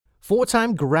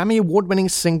Four-time Grammy Award-winning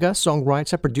singer,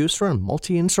 songwriter, producer, and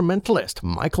multi-instrumentalist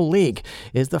Michael League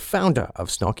is the founder of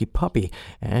Snarky Puppy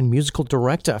and musical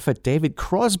director for David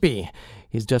Crosby.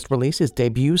 He's just released his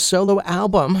debut solo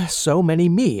album, So Many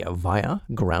Me, via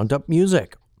Ground Up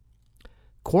Music.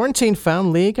 Quarantine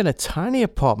found League in a tiny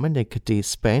apartment in Cadiz,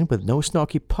 Spain, with no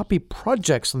Snarky Puppy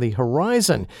projects on the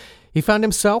horizon. He found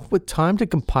himself with time to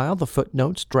compile the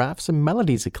footnotes, drafts, and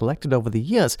melodies he collected over the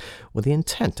years with the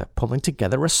intent of pulling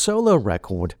together a solo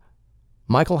record.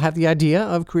 Michael had the idea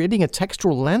of creating a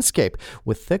textural landscape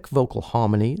with thick vocal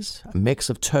harmonies, a mix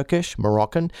of Turkish,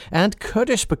 Moroccan, and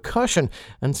Kurdish percussion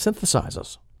and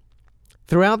synthesizers.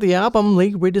 Throughout the album,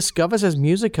 League rediscovers his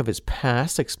music of his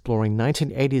past, exploring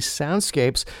 1980s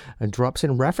soundscapes and drops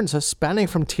in references spanning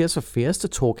from Tears for Fears to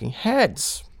Talking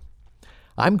Heads.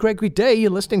 I'm Gregory Day, you're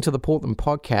listening to the Portland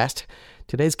Podcast.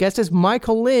 Today's guest is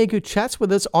Michael League, who chats with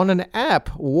us on an app,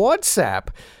 WhatsApp,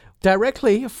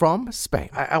 directly from Spain.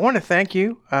 I want to thank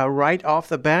you right off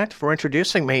the bat for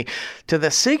introducing me to the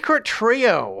Secret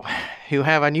Trio, who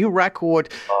have a new record,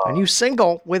 a new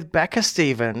single with Becca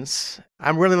Stevens.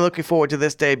 I'm really looking forward to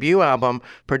this debut album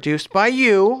produced by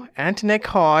you and Nick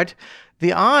Hard.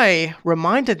 The Eye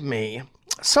reminded me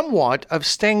somewhat of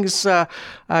Sting's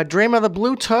Dream of the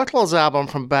Blue Turtles album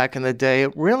from back in the day.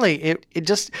 It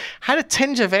just had a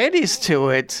tinge of 80s to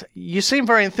it. You seem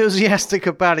very enthusiastic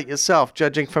about it yourself,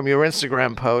 judging from your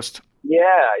Instagram post. Yeah,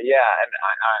 and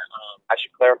I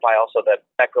should clarify also that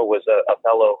Becca was a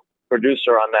fellow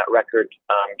producer on that record.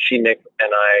 She, Nick,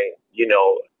 and I,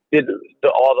 did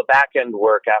all the back end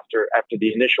work after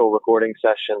the initial recording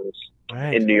sessions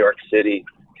in New York City.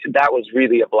 That was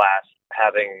really a blast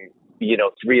having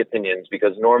three opinions,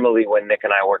 because normally when Nick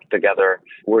and I work together,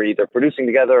 we're either producing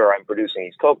together or I'm producing,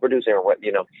 he's co-producing, or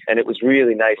and it was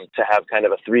really nice to have kind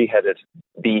of a three-headed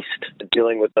beast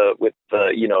dealing with the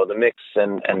the mix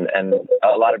and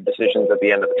a lot of decisions at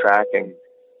the end of the tracking.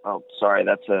 Oh, sorry,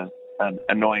 that's an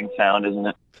annoying sound, isn't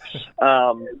it?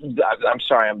 I'm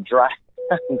sorry, I'm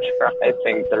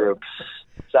driving through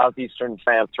southeastern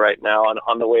France right now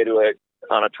on the way to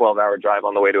on a 12-hour drive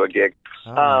on the way to a gig.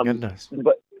 Oh, my goodness.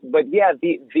 But yeah, I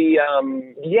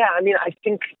mean, I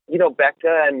think,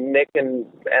 Becca and Nick and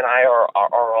I are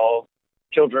all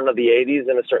children of the 80s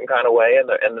in a certain kind of way, and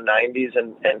the 90s.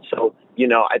 And so,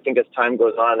 I think as time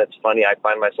goes on, it's funny, I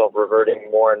find myself reverting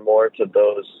more and more to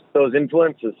those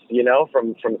influences,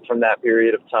 from that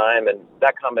period of time. And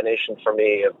that combination for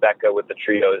me of Becca with the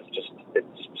trio is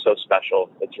it's so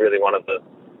special. It's really one of the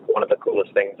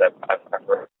coolest things I've heard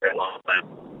for a very long time.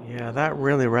 Yeah, that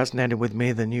really resonated with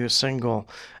me, the new single.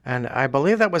 And I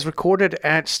believe that was recorded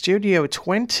at Studio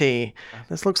 20.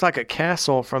 This looks like a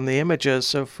castle from the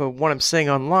images of what I'm seeing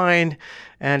online.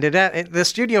 And the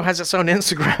studio has its own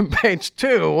Instagram page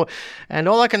too. And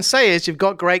all I can say is you've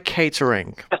got great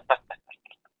catering.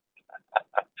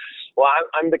 Well,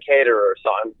 I'm the caterer,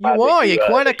 so I'm... You're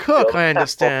quite a cook, I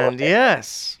understand,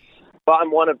 yes. Well,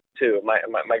 I'm one of two.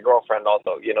 My girlfriend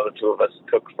also, the two of us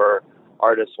cook for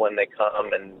artists when they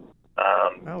come, and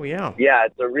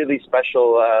it's a really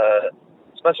special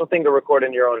thing to record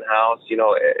in your own house.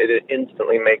 It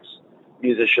instantly makes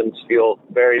musicians feel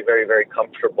very, very, very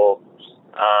comfortable,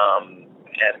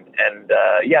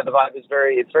 the vibe is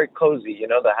very cozy.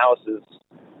 The house is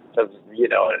a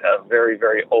very,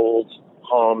 very old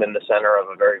home in the center of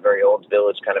a very, very old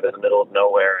village, kind of in the middle of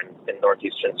nowhere in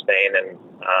northeastern Spain, and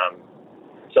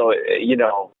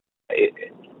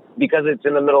because it's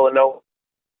in the middle of nowhere,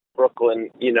 Brooklyn,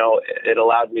 it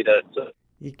allowed me to...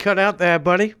 You cut out there,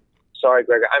 buddy. Sorry,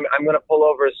 Gregor. I'm going to pull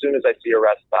over as soon as I see a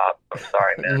rest stop. I'm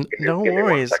sorry, man. No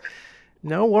worries.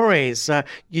 No worries.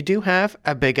 You do have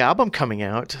a big album coming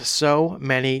out, So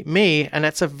Many Me, and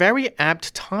it's a very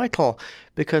apt title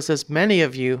because there's many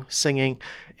of you singing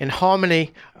in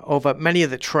harmony over many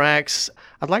of the tracks.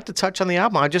 I'd like to touch on the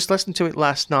album. I just listened to it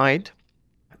last night.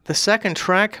 The second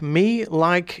track, Me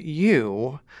Like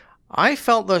You, I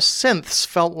felt those synths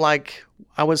felt like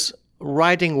I was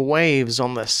riding waves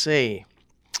on the sea.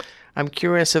 I'm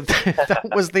curious if that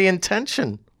was the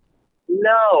intention.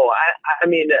 No, I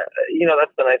mean,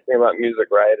 that's the nice thing about music,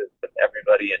 right? Is that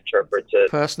everybody interprets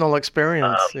it. Personal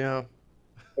experience, yeah.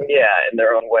 Yeah, in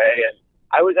their own way. And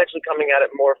I was actually coming at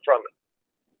it more from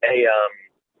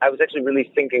I was actually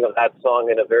really thinking of that song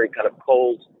in a very kind of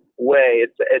cold way.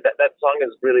 That song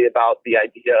is really about the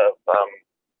idea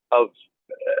of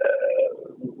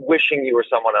wishing you were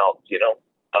someone else,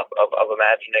 of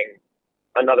imagining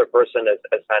another person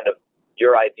as kind of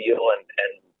your ideal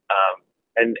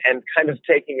and kind of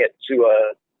taking it to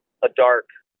a dark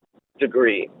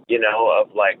degree,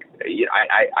 of like,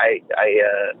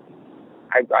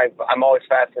 I'm always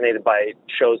fascinated by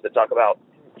shows that talk about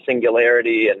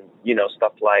singularity and,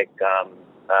 stuff like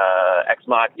Ex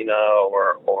Machina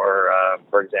or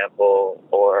for example,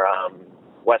 or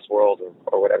Westworld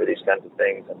or whatever, these kinds of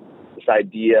things. And this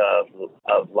idea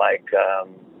of like,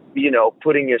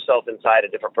 putting yourself inside a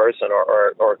different person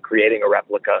or creating a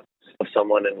replica of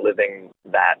someone and living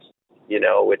that,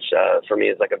 which for me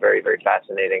is like a very, very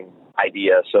fascinating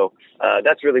idea. So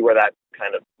that's really where that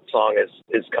kind of song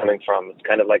is coming from. It's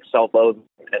kind of like self-loathing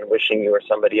and wishing you were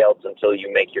somebody else until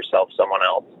you make yourself someone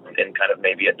else in kind of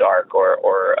maybe a dark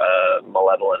or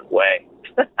malevolent way.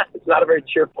 It's not a very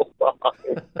cheerful song.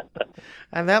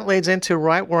 And that leads into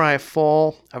Right Where I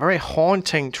Fall, a very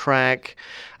haunting track.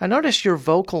 I noticed your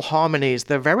vocal harmonies,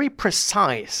 they're very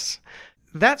precise.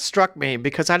 That struck me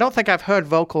because I don't think I've heard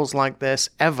vocals like this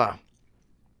ever.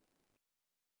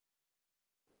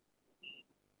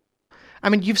 I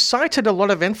mean, you've cited a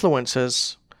lot of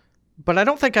influences, but I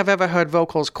don't think I've ever heard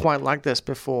vocals quite like this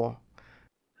before.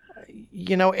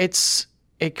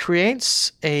 It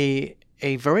creates a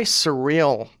very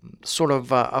surreal sort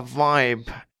of a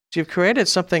vibe. You've created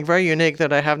something very unique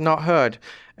that I have not heard.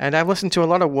 And I've listened to a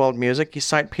lot of world music. You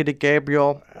cite Peter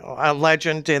Gabriel, a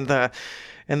legend in the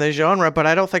genre, but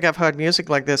I don't think I've heard music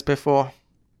like this before.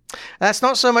 That's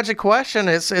not so much a question.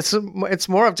 It's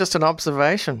more of just an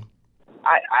observation.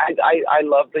 I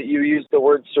love that you use the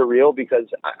word surreal because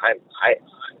I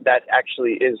that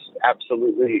actually is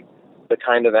absolutely the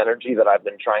kind of energy that I've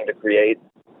been trying to create,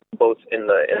 both in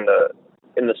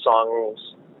the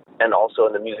songs and also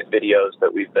in the music videos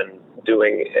that we've been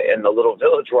doing in the little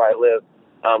village where I live,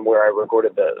 where I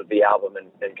recorded the album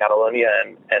in Catalonia.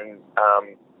 And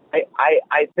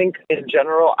I think in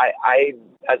general, I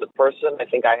as a person, I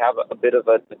think I have a bit of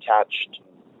a detached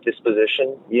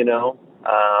disposition, and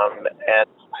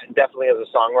definitely as a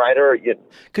songwriter.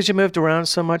 Because you moved around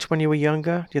so much when you were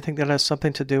younger? Do you think that has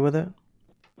something to do with it?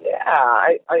 Yeah,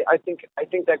 I think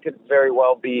that could very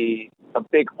well be a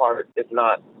big part, if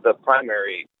not the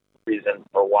primary reason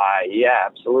for why. Yeah,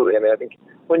 absolutely. I mean, I think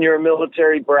when you're a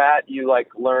military brat, you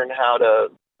learn how to.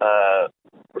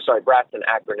 Brat's an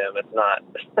acronym. It's not.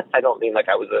 I don't mean like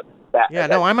I was a brat. Yeah,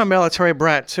 no, I'm a military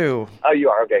brat too. Oh, you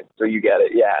are? Okay, so you get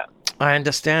it. Yeah. I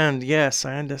understand. Yes,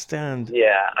 I understand.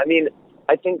 Yeah, I mean,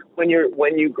 I think when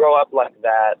you grow up like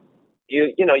that,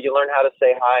 you learn how to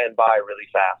say hi and bye really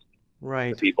fast.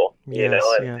 Right. To people. Yes,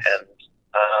 yes.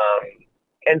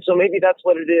 And so maybe that's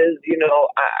what it is.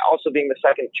 I, also being the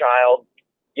second child,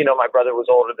 my brother was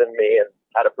older than me and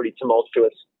had a pretty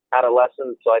tumultuous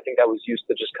adolescence. So I think I was used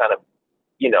to just kind of,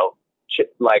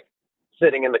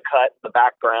 sitting in the cut, the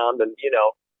background, and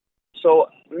so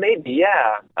maybe,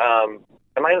 yeah.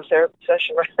 Am I in a therapy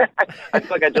session right now? I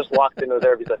feel like I just walked into a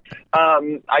therapy session.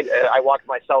 I walked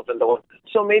myself into one.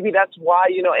 So maybe that's why,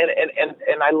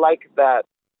 and I like that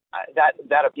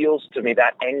appeals to me,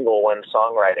 that angle when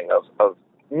songwriting of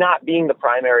not being the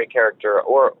primary character,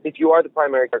 or if you are the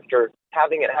primary character,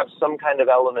 having it have some kind of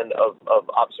element of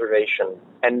observation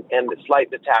and slight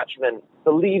detachment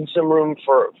to leave some room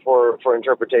for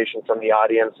interpretation from the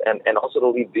audience, and also to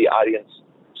leave the audience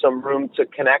some room to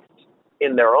connect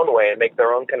in their own way and make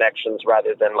their own connections,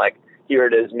 rather than here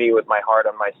it is, me with my heart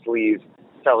on my sleeve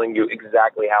telling you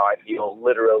exactly how I feel,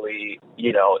 literally,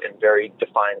 in very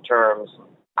defined terms.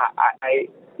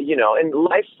 And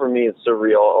life for me is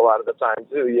surreal a lot of the time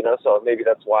too, so maybe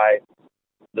that's why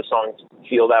the songs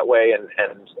feel that way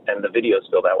and the videos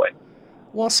feel that way.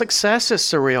 Well, success is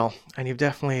surreal, and you've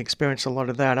definitely experienced a lot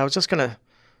of that. I was just going to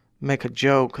make a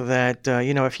joke that,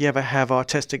 if you ever have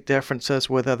artistic differences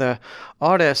with other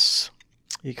artists,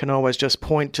 you can always just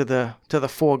point to the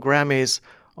 4 Grammys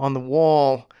on the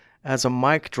wall as a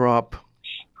mic drop.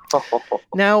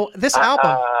 Now, this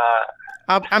album...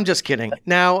 I'm just kidding.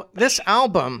 Now, this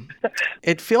album,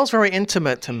 it feels very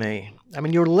intimate to me. I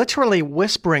mean, you're literally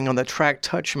whispering on the track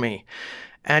Touch Me,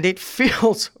 and it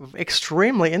feels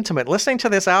extremely intimate. Listening to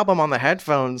this album on the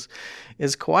headphones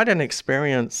is quite an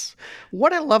experience.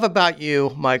 What I love about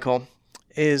you, Michael,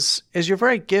 is you're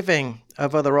very giving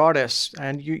of other artists,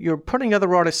 and you're putting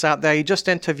other artists out there. You just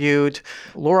interviewed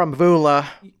Laura Mvula.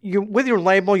 With your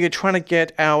label, you're trying to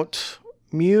get out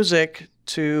music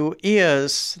to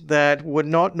ears that would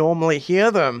not normally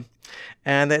hear them.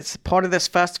 And it's part of this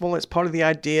festival. It's part of the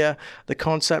idea, the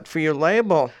concept for your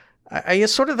label. Are you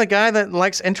sort of the guy that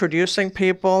likes introducing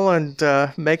people and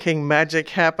making magic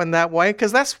happen that way?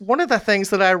 Because that's one of the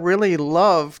things that I really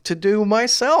love to do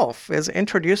myself, is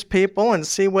introduce people and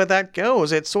see where that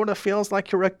goes. It sort of feels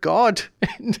like you're a god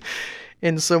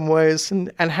in some ways,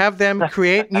 and have them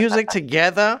create music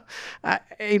together.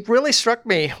 It really struck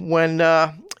me when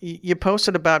you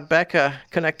posted about Becca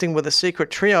connecting with the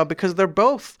Secret Trio because they're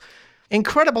both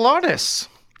incredible artists.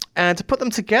 And to put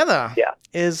them together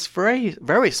is very,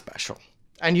 very special.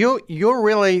 And you're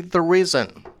really the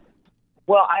reason.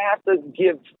 Well, I have to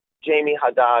give Jamie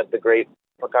Haddad, the great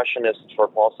percussionist for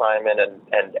Paul Simon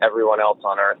and everyone else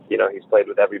on earth. You know, he's played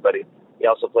with everybody. He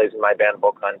also plays in my band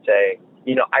Bocante.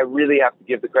 You know, I really have to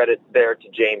give the credit there to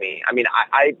Jamie. I mean,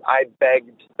 I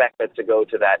begged Becca to go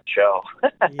to that show.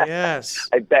 Yes.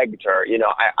 I begged her. You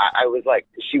know, I was like,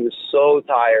 she was so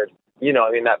tired. You know,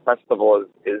 I mean, that festival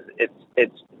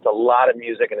it's a lot of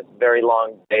music and it's very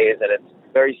long days and it's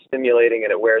very stimulating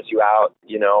and it wears you out,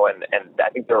 you know, and I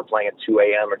think they were playing at 2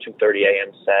 a.m. or 2:30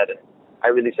 a.m. set. And I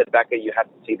really said, Becca, you have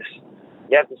to see this.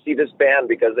 You have to see this band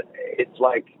because it's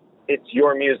like, it's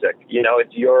your music, you know,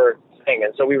 it's your thing.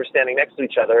 And so we were standing next to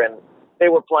each other and they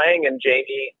were playing and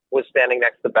Jamie was standing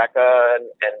next to Becca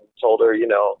and told her, you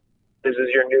know, this is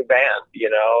your new band, you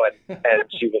know, and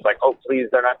she was like, oh, please,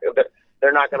 they're not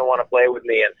going to want to play with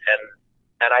me. And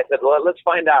I said, well, let's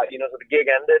find out, you know. So the gig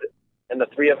ended and the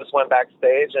three of us went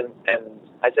backstage and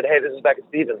I said, hey, this is Becca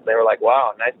Stevens. They were like,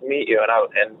 wow, nice to meet you. And I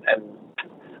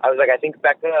was like, I think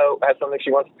Becca has something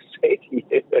she wants to say to you,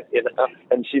 you know.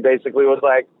 And she basically was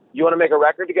like, you want to make a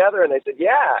record together? And they said,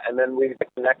 yeah. And then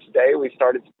the next day we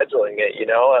started scheduling it, you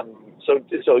know.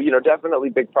 So you know, definitely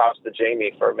big props to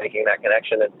Jamie for making that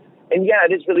connection. And yeah,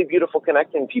 it is really beautiful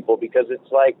connecting people because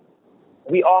it's like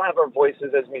we all have our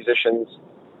voices as musicians.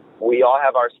 We all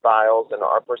have our styles and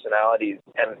our personalities.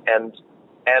 And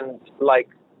like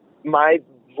my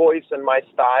voice and my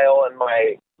style and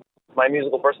my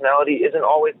musical personality isn't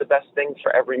always the best thing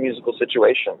for every musical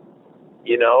situation,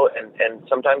 you know, and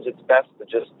sometimes it's best to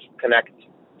just connect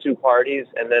two parties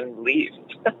and then leave.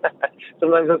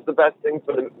 Sometimes that's the best thing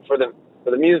for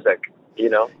the music, you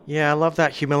know? Yeah, I love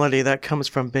that humility that comes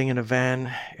from being in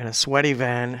a sweaty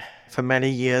van for many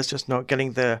years, just not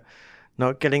getting the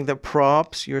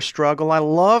props, your struggle. I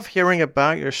love hearing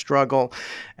about your struggle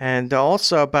and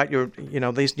also about your, you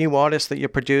know, these new artists that you're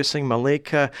producing,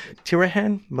 Malika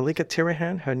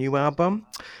Tirahan, her new album.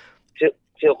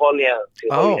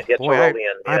 Oh, boy,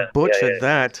 I butchered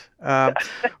that.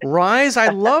 Rise, I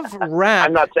love rap.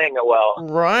 I'm not saying it well.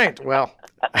 Right, well,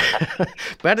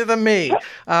 better than me.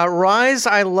 Rise,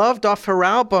 I loved off her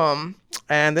album,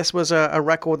 and this was a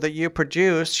record that you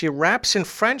produced. She raps in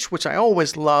French, which I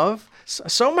always love.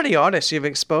 So many artists you've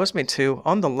exposed me to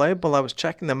on the label. I was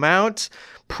checking them out.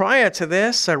 Prior to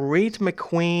this, Reed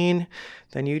McQueen,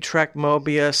 the new track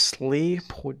Mobius, Lee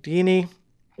Pordini.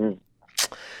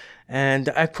 And,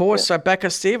 of course, Becca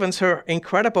Stevens, her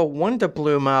incredible Wonder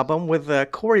Bloom album with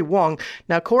Corey Wong.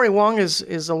 Now, Corey Wong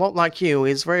is a lot like you.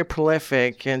 He's very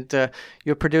prolific, and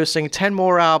you're producing 10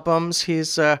 more albums.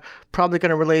 He's probably going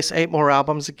to release 8 more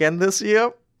albums again this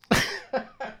year.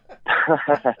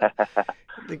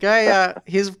 The guy,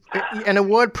 he's, in a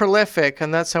word, prolific,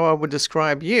 and that's how I would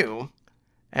describe you.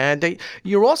 And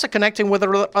you're also connecting with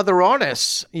other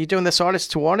artists. You're doing this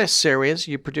artist-to-artist series.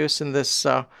 You're producing this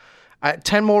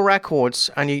 10 more records,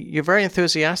 and you're very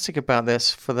enthusiastic about this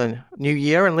for the new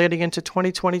year and leading into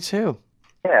 2022.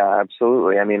 Yeah,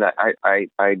 absolutely. I mean,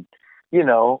 I you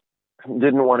know,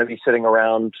 didn't want to be sitting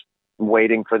around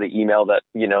waiting for the email that,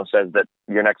 you know, says that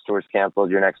your next tour is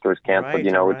canceled, Right,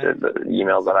 you know, right. which is the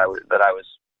email that I was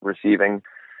receiving,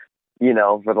 you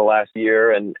know, for the last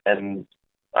year. And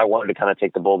I wanted to kind of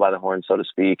take the bull by the horn, so to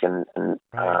speak. And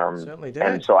certainly did.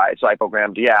 And so I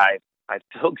programmed, I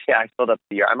filled up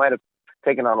the year. I might have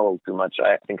taken on a little too much.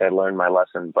 I think I learned my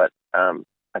lesson, but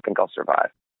I think I'll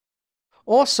survive.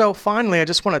 Also, finally, I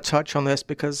just want to touch on this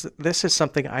because this is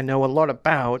something I know a lot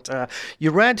about.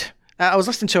 I was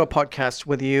listening to a podcast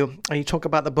with you, and you talk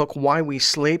about the book Why We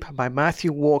Sleep by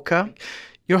Matthew Walker.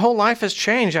 Your whole life has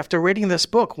changed after reading this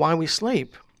book, Why We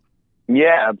Sleep.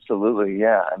 Yeah, absolutely.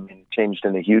 Yeah, I mean, changed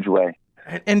in a huge way.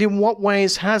 And in what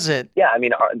ways has it? Yeah, I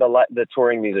mean, the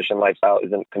touring musician lifestyle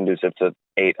isn't conducive to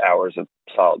 8 hours of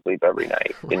solid sleep every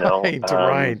night, you know?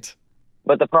 Right.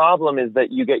 But the problem is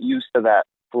that you get used to that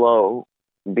flow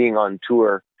being on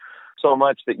tour so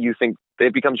much that you think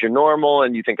it becomes your normal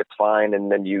and you think it's fine,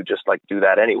 and then you just like do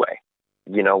that anyway.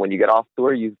 You know, when you get off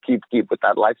tour, you keep with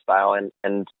that lifestyle, and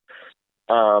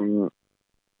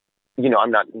you know, I'm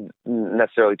not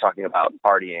necessarily talking about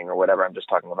partying or whatever. I'm just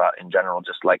talking about in general,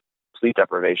 just like sleep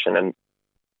deprivation.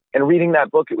 And reading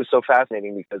that book, it was so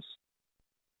fascinating because,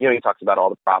 you know, he talks about all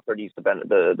the properties, the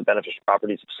beneficial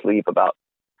properties of sleep, about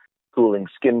cooling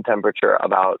skin temperature,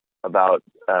 about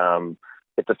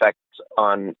its effects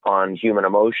on human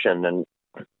emotion,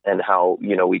 and how,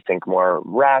 we think more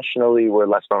rationally. We're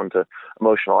less prone to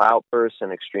emotional outbursts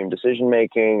and extreme decision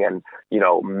making, and,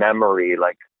 memory,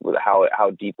 like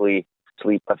how deeply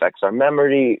sleep affects our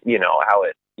memory, how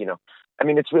it,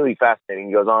 it's really fascinating.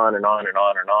 He goes on and on and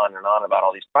on and on and on about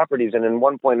all these properties. And in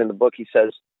one point in the book, he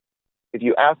says, if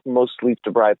you ask most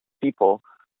sleep-deprived people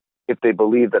if they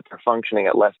believe that they're functioning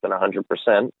at less than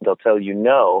 100%, they'll tell you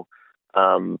no.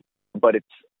 But it's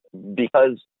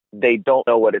because they don't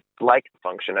know what it's like to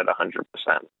function at 100%,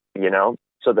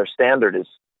 So their standard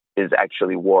is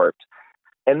actually warped.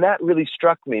 And that really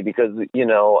struck me because,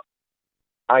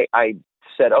 I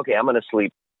said, okay, I'm going to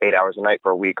sleep 8 hours a night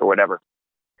for a week or whatever.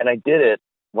 And I did it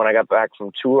when I got back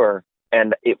from tour.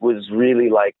 And it was really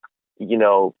like,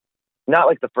 not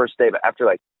like the first day, but after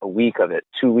like a week of it,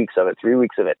 2 weeks of it, 3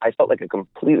 weeks of it, I felt like a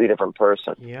completely different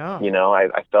person. Yeah.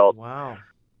 I felt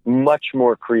much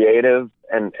more creative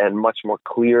and much more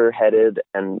clear-headed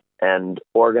and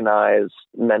organized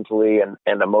mentally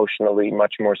and emotionally,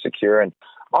 much more secure, and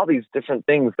all these different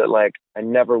things that like I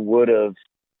never would have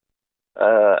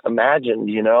imagined,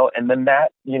 and then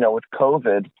that, with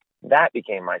COVID, that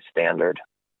became my standard.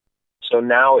 So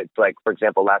now it's like, for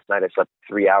example, last night I slept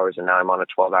 3 hours and now I'm on a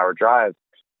 12-hour drive.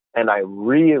 And I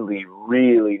really,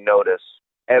 really notice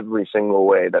every single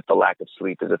way that the lack of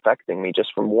sleep is affecting me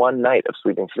just from one night of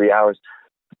sleeping 3 hours.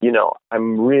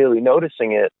 I'm really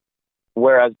noticing it.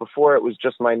 Whereas before it was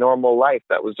just my normal life.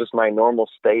 That was just my normal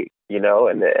state,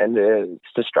 and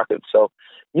it's destructive. So,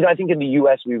 I think in the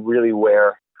U.S. we really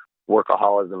wear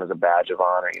workaholism as a badge of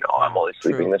honor. I'm only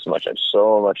sleeping this much. I'm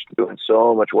so much doing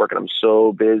so much work and I'm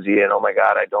so busy. And oh my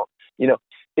God, I don't,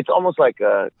 it's almost like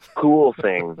a cool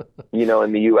thing, in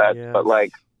the U.S. Yes. But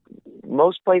like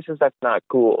most places, that's not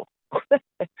cool.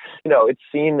 It's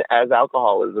seen as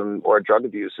alcoholism or drug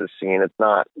abuse is seen. It's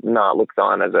not looked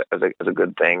on as a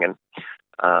good thing. And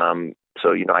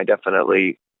so, I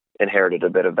definitely inherited a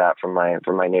bit of that from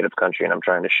my native country, and I'm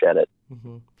trying to shed it.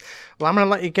 Mm-hmm. Well, I'm going to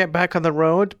let you get back on the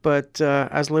road, but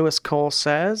as Lewis Cole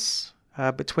says,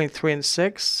 between 3 and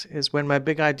 6 is when my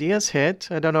big ideas hit.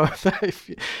 I don't know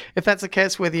if that's the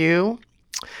case with you,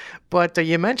 but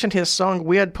you mentioned his song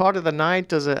 "Weird Part of the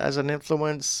Night" as an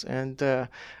influence, and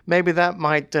maybe that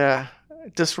might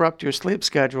disrupt your sleep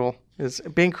schedule. Is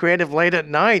being creative late at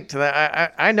night.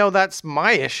 I know that's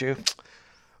my issue,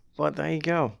 but there you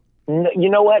go. You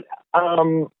know what?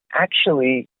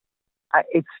 Actually,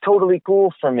 it's totally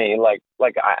cool for me. Like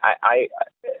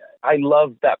I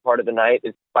love that part of the night.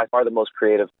 It's by far the most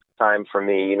creative time for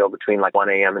me. Between like 1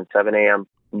 a.m. and 7 a.m.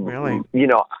 Really?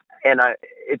 And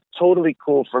it's totally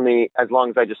cool for me as long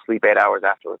as I just sleep 8 hours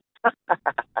afterwards.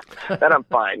 Then I'm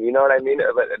fine. You know what I mean?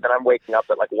 Then I'm waking up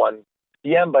at like 1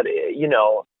 p.m. But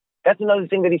that's another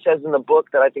thing that he says in the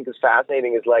book that I think is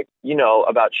fascinating is like,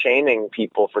 about shaming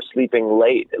people for sleeping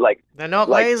late. Like they're not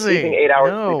like lazy. Sleeping 8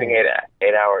 hours, No. sleeping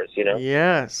eight hours,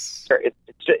 Yes.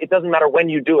 It doesn't matter when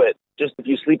you do it. Just if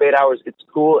you sleep 8 hours, it's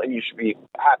cool and you should be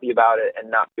happy about it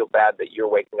and not feel bad that you're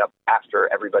waking up after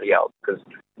everybody else because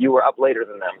you were up later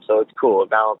than them. So it's cool. It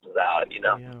balances out,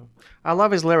 Yeah. I love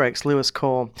his lyrics, Lewis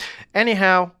Cole.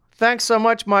 Anyhow, thanks so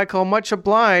much, Michael. Much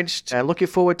obliged. Looking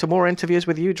forward to more interviews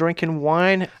with you, drinking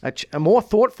wine, a more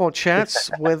thoughtful chats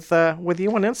with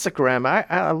you on Instagram.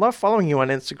 I love following you on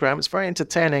Instagram. It's very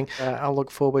entertaining. I'll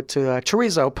look forward to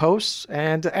chorizo posts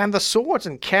and the swords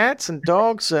and cats and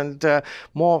dogs and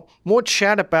more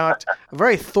chat about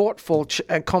very thoughtful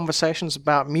conversations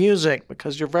about music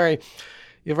because you're very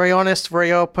honest,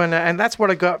 very open, and that's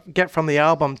what I get from the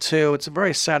album, too. It's a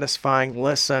very satisfying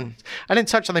listen. I didn't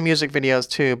touch on the music videos,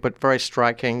 too, but very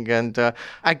striking. And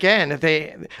again,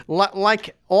 they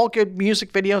like all good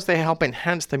music videos, they help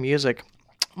enhance the music.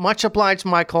 Much obliged,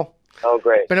 Michael. Oh,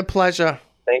 great. Been a pleasure.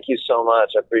 Thank you so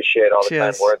much. I appreciate all the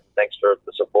kind words. Thanks for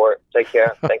the support. Take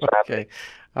care. Thanks for having me.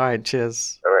 All right,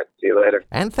 cheers. All right, see you later.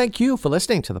 And thank you for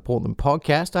listening to the Portland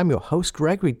Podcast. I'm your host,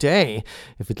 Gregory Day.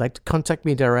 If you'd like to contact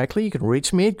me directly, you can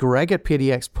reach me at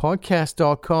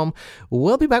greg@pdxpodcast.com.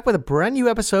 We'll be back with a brand new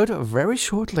episode very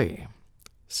shortly.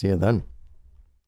 See you then.